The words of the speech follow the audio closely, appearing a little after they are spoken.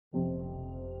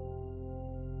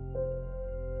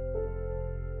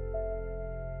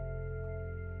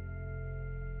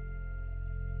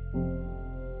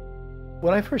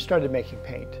When I first started making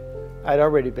paint, I'd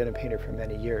already been a painter for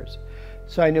many years,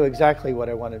 so I knew exactly what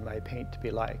I wanted my paint to be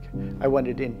like. I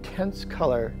wanted intense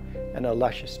color and a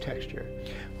luscious texture.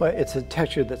 Well, it's a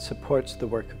texture that supports the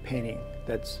work of painting,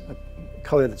 that's a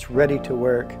color that's ready to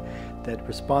work, that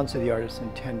responds to the artist's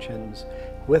intentions,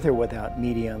 with or without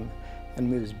medium, and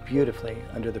moves beautifully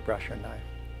under the brush or knife.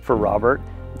 For Robert,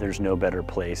 there's no better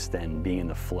place than being in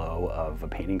the flow of a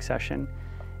painting session.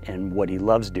 And what he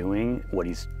loves doing, what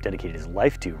he's dedicated his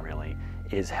life to really,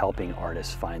 is helping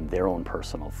artists find their own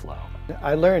personal flow.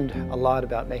 I learned a lot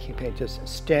about making paint just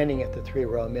standing at the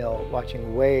three-row mill,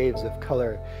 watching waves of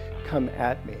color come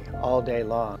at me all day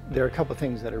long. There are a couple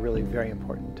things that are really very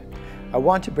important. I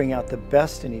want to bring out the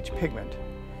best in each pigment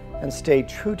and stay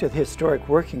true to the historic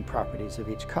working properties of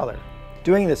each color.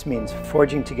 Doing this means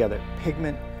forging together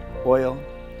pigment, oil,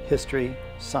 history,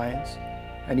 science,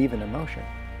 and even emotion.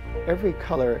 Every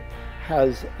color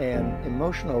has an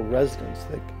emotional resonance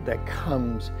that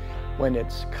comes when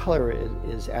its color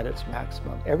is at its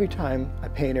maximum. Every time a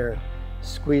painter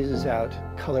squeezes out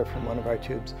color from one of our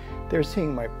tubes, they're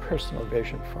seeing my personal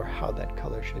vision for how that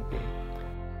color should be.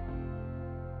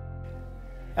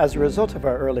 As a result of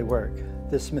our early work,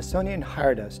 the Smithsonian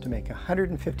hired us to make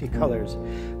 150 colors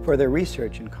for their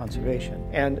research and conservation,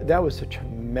 and that was a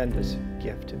tremendous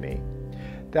gift to me.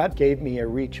 That gave me a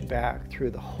reach back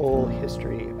through the whole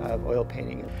history of oil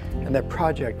painting, and that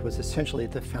project was essentially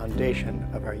the foundation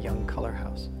of our young color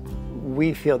house.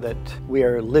 We feel that we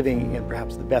are living in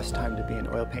perhaps the best time to be an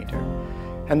oil painter,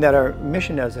 and that our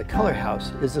mission as a color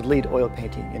house is to lead oil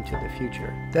painting into the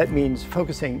future. That means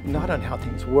focusing not on how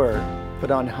things were,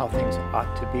 but on how things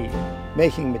ought to be,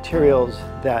 making materials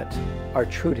that are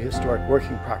true to historic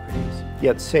working properties,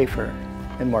 yet safer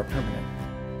and more permanent.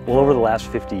 Well, over the last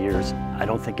 50 years, I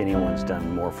don't think anyone's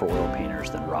done more for oil painters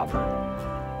than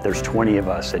Robert. There's 20 of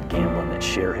us at Gamblin that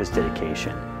share his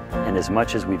dedication, and as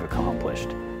much as we've accomplished,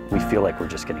 we feel like we're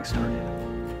just getting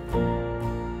started.